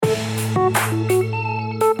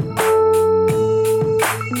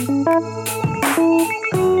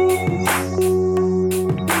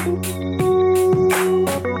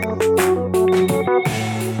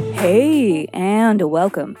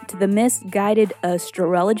welcome to the Misguided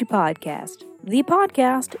Astrology Podcast, the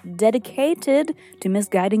podcast dedicated to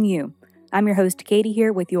misguiding you. I'm your host, Katie,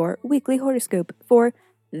 here with your weekly horoscope for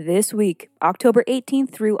this week, October 18th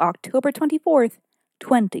through October 24th,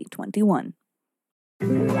 2021.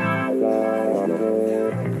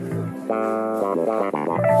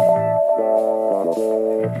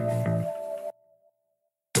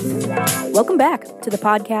 Welcome back to the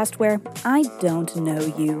podcast where I don't know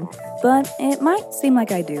you, but it might seem like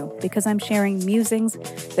I do because I'm sharing musings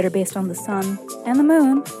that are based on the sun and the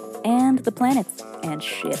moon and the planets and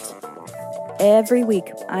shit. Every week,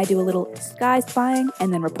 I do a little sky spying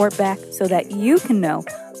and then report back so that you can know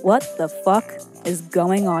what the fuck is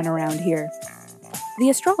going on around here. The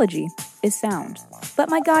astrology is sound, but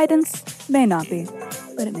my guidance may not be,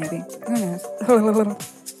 but it may be. Who knows?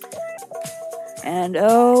 And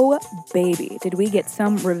oh, baby, did we get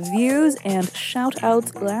some reviews and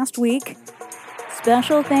shout-outs last week.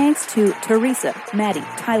 Special thanks to Teresa, Maddie,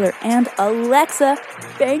 Tyler, and Alexa.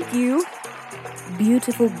 Thank you.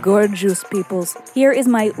 Beautiful, gorgeous peoples. Here is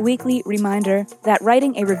my weekly reminder that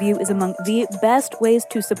writing a review is among the best ways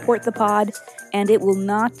to support the pod, and it will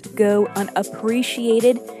not go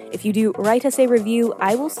unappreciated. If you do write us a review,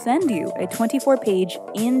 I will send you a 24-page,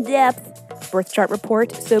 in-depth birth chart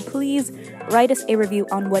report, so please write us a review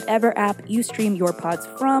on whatever app you stream your pods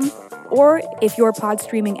from, or if your pod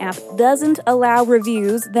streaming app doesn't allow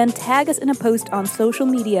reviews, then tag us in a post on social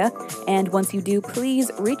media, and once you do, please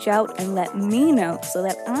reach out and let me know so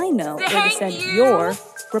that I know where to send your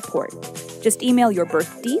report. Just email your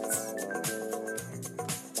birth deets.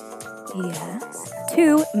 Yes.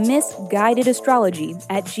 To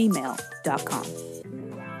misguidedastrology@gmail.com.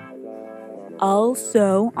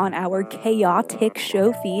 Also, on our chaotic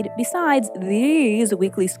show feed, besides these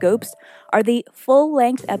weekly scopes, are the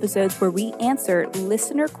full-length episodes where we answer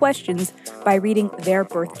listener questions by reading their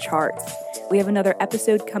birth charts. We have another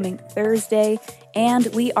episode coming Thursday, and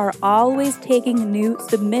we are always taking new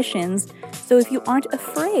submissions, so if you aren't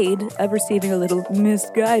afraid of receiving a little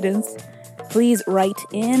misguidance, please write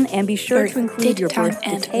in and be sure to include your birth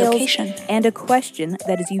and details location and a question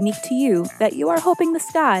that is unique to you that you are hoping the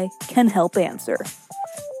sky can help answer.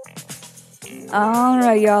 All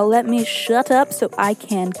right, y'all, let me shut up so I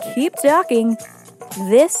can keep talking.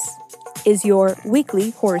 This is your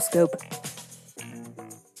weekly horoscope.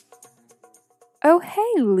 Oh,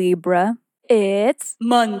 hey, Libra. It's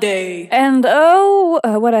Monday. And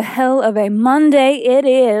what a hell of a Monday it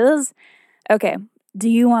is. Okay. Do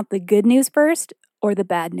you want the good news first or the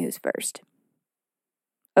bad news first?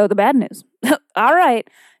 Oh, the bad news. All right.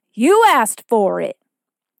 You asked for it.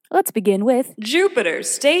 Let's begin with Jupiter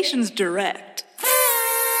stations direct.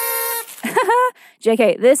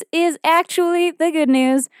 JK, this is actually the good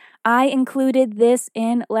news. I included this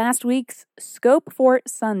in last week's scope for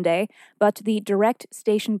Sunday, but the direct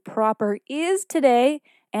station proper is today,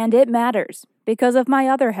 and it matters because of my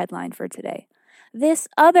other headline for today. This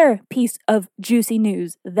other piece of juicy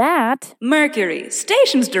news that Mercury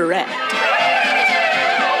stations direct.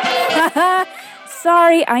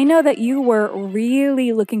 Sorry, I know that you were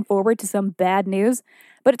really looking forward to some bad news,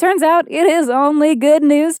 but it turns out it is only good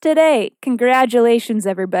news today. Congratulations,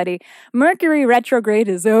 everybody. Mercury retrograde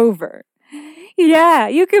is over. Yeah,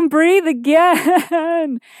 you can breathe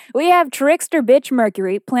again. We have trickster bitch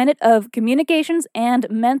Mercury, planet of communications and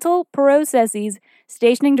mental processes,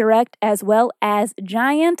 stationing direct, as well as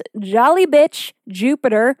giant jolly bitch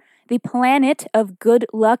Jupiter, the planet of good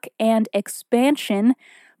luck and expansion.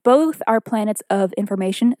 Both are planets of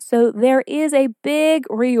information, so there is a big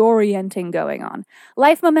reorienting going on.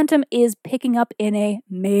 Life momentum is picking up in a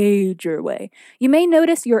major way. You may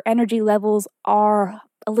notice your energy levels are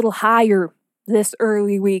a little higher this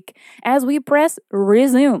early week as we press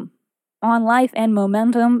resume on life and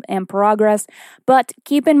momentum and progress. But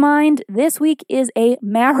keep in mind, this week is a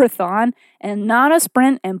marathon and not a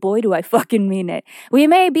sprint, and boy, do I fucking mean it. We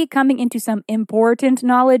may be coming into some important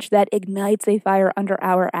knowledge that ignites a fire under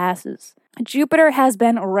our asses. Jupiter has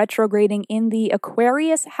been retrograding in the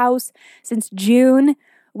Aquarius house since June,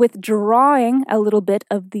 withdrawing a little bit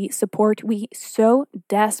of the support we so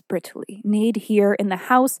desperately need here in the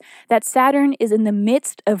house that Saturn is in the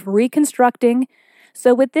midst of reconstructing.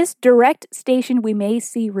 So with this direct station, we may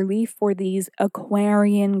see relief for these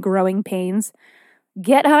Aquarian growing pains.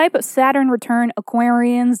 Get hype, Saturn return,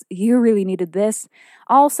 Aquarians. You really needed this.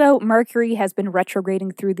 Also, Mercury has been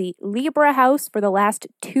retrograding through the Libra house for the last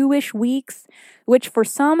 2-ish weeks, which for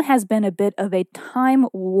some has been a bit of a time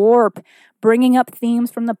warp, bringing up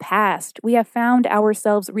themes from the past. We have found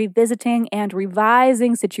ourselves revisiting and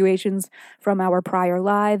revising situations from our prior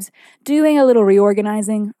lives, doing a little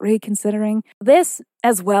reorganizing, reconsidering. This,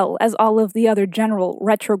 as well as all of the other general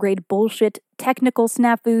retrograde bullshit, technical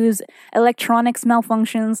snafus, electronics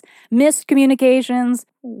malfunctions, miscommunications,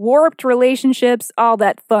 warped relationships, all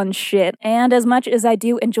that fun shit. And as much as I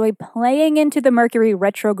do enjoy playing into the Mercury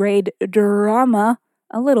retrograde drama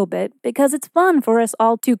a little bit, because it's fun for us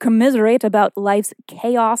all to commiserate about life's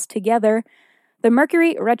chaos together, the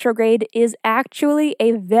Mercury retrograde is actually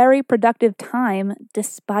a very productive time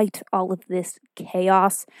despite all of this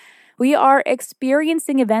chaos. We are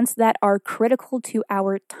experiencing events that are critical to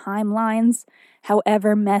our timelines,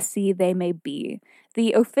 however messy they may be.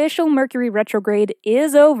 The official Mercury retrograde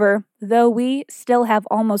is over, though we still have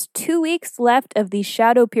almost 2 weeks left of the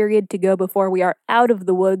shadow period to go before we are out of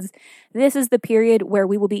the woods. This is the period where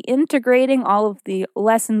we will be integrating all of the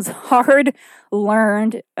lessons hard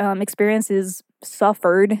learned, experiences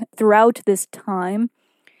suffered throughout this time.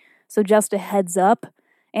 So just a heads up.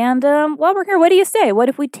 And while we're here, what do you say? What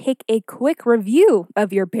if we take a quick review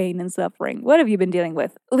of your pain and suffering? What have you been dealing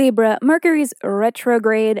with? Libra, Mercury's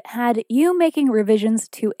retrograde had you making revisions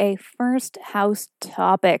to a first house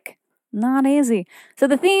topic. Not easy. So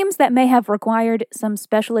the themes that may have required some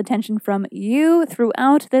special attention from you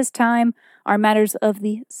throughout this time are matters of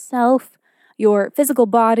the self, your physical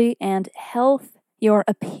body and health, your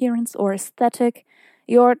appearance or aesthetic,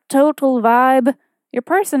 your total vibe, your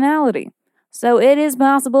personality. So it is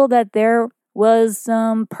possible that there was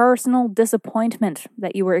some personal disappointment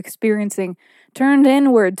that you were experiencing, turned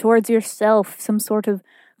inward towards yourself. Some sort of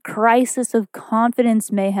crisis of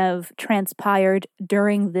confidence may have transpired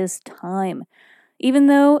during this time. Even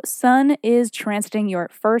though Sun is transiting your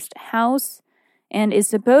first house and is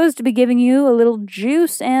supposed to be giving you a little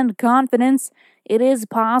juice and confidence, it is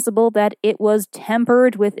possible that it was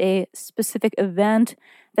tempered with a specific event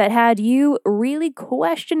that had you really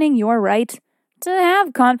questioning your right to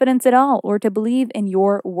have confidence at all or to believe in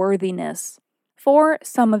your worthiness. For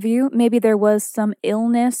some of you, maybe there was some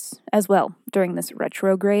illness as well during this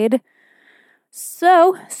retrograde.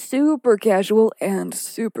 So, super casual and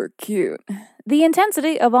super cute. The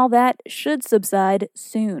intensity of all that should subside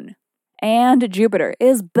soon. And Jupiter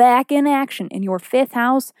is back in action in your 5th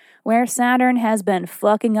house, where Saturn has been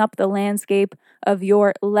fucking up the landscape of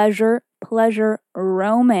your leisure, pleasure,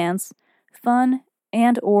 romance, fun,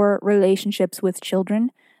 and or relationships with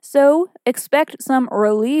children. So expect some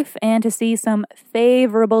relief and to see some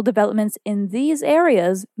favorable developments in these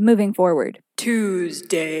areas moving forward.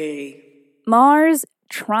 Tuesday. Mars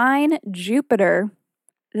trine Jupiter.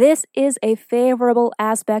 This is a favorable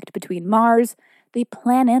aspect between Mars, the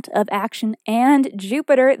planet of action, and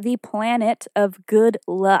Jupiter, the planet of good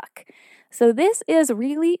luck. So this is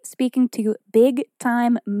really speaking to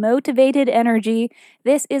big-time motivated energy.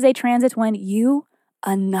 This is a transit when you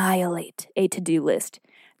annihilate a to-do list.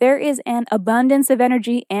 There is an abundance of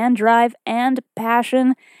energy and drive and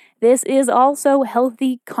passion. This is also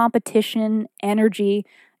healthy competition energy.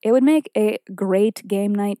 It would make a great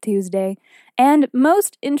game night Tuesday. And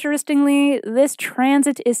most interestingly, this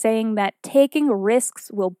transit is saying that taking risks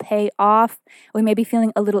will pay off. We may be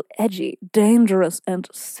feeling a little edgy, dangerous, and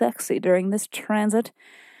sexy during this transit.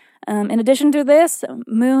 In addition to this,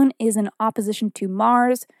 Moon is in opposition to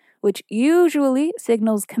Mars, which usually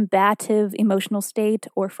signals combative emotional state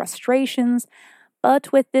or frustrations.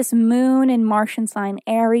 But with this Moon in Martian sign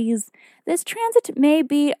Aries, this transit may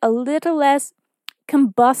be a little less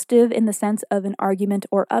combustive in the sense of an argument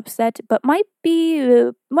or upset, but might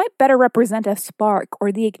better represent a spark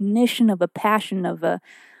or the ignition of a passion of a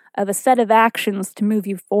set of actions to move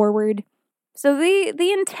you forward. So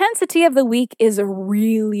the intensity of the week is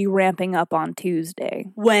really ramping up on Tuesday.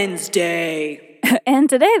 Wednesday. And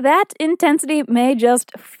today that intensity may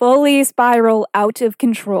just fully spiral out of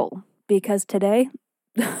control because today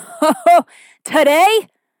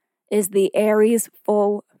is the Aries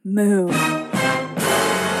full moon.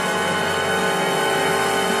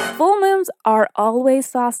 Full moons are always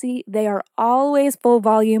saucy, they are always full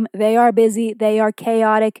volume, they are busy, they are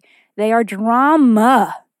chaotic, they are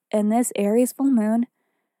drama. And this Aries full moon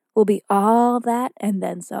will be all that and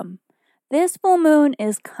then some. This full moon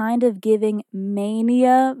is kind of giving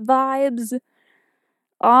mania vibes.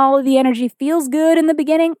 All of the energy feels good in the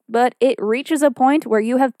beginning, but it reaches a point where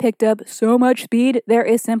you have picked up so much speed, there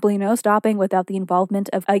is simply no stopping without the involvement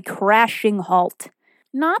of a crashing halt.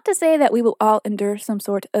 Not to say that we will all endure some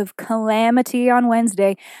sort of calamity on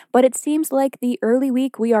Wednesday, but it seems like the early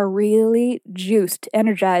week we are really juiced,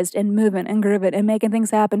 energized, and moving and grooving and making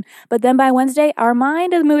things happen. But then by Wednesday, our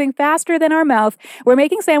mind is moving faster than our mouth. We're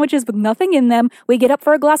making sandwiches with nothing in them. We get up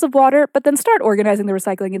for a glass of water, but then start organizing the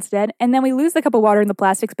recycling instead. And then we lose the cup of water in the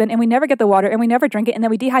plastic bin, and we never get the water, and we never drink it, and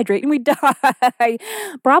then we dehydrate and we die.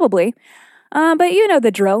 Probably. But you know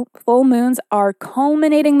the drill. Full moons are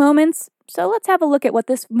culminating moments. So let's have a look at what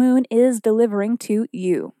this moon is delivering to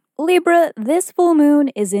you. Libra, this full moon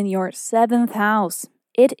is in your 7th house.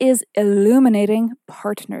 It is illuminating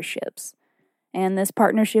partnerships. And this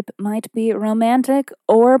partnership might be romantic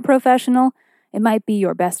or professional. It might be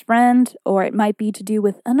your best friend, or it might be to do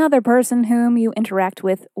with another person whom you interact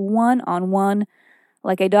with one-on-one,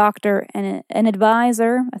 like a doctor and an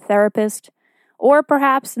advisor, a therapist, or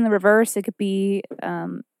perhaps in the reverse, it could be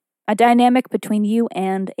a dynamic between you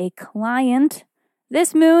and a client.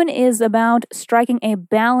 This moon is about striking a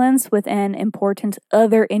balance with an important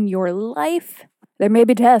other in your life. There may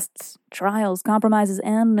be tests, trials, compromises,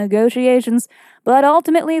 and negotiations, but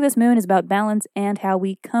ultimately this moon is about balance and how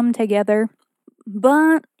we come together.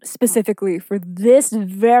 But specifically for this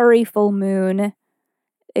very full moon,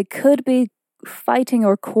 it could be fighting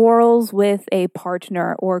or quarrels with a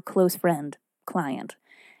partner or close friend, client.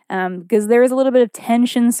 Because there is a little bit of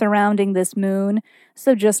tension surrounding this moon,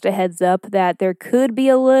 so just a heads up that there could be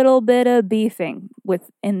a little bit of beefing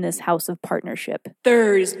within this house of partnership.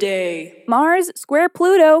 Thursday. Mars square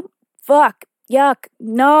Pluto. Fuck. Yuck.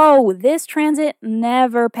 No, this transit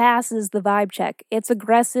never passes the vibe check. It's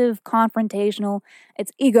aggressive, confrontational,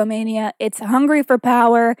 it's egomania, it's hungry for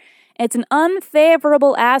power, it's an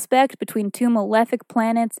unfavorable aspect between two malefic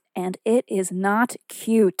planets, and it is not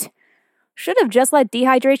cute. Should have just let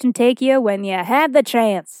dehydration take you when you had the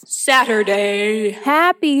chance. Saturday.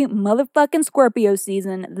 Happy motherfucking Scorpio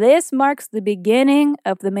season. This marks the beginning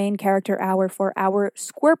of the main character hour for our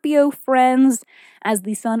Scorpio friends as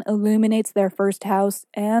the sun illuminates their first house,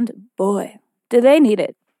 and boy, do they need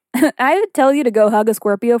it. I would tell you to go hug a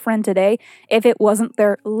Scorpio friend today if it wasn't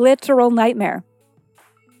their literal nightmare.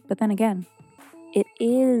 But then again, it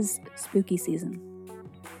is spooky season.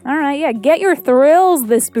 All right, yeah, get your thrills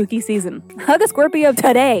this spooky season. Hug a Scorpio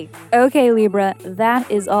today. Okay, Libra, that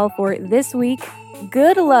is all for this week.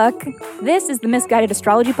 Good luck. This is the Misguided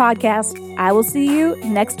Astrology Podcast. I will see you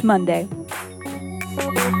next Monday.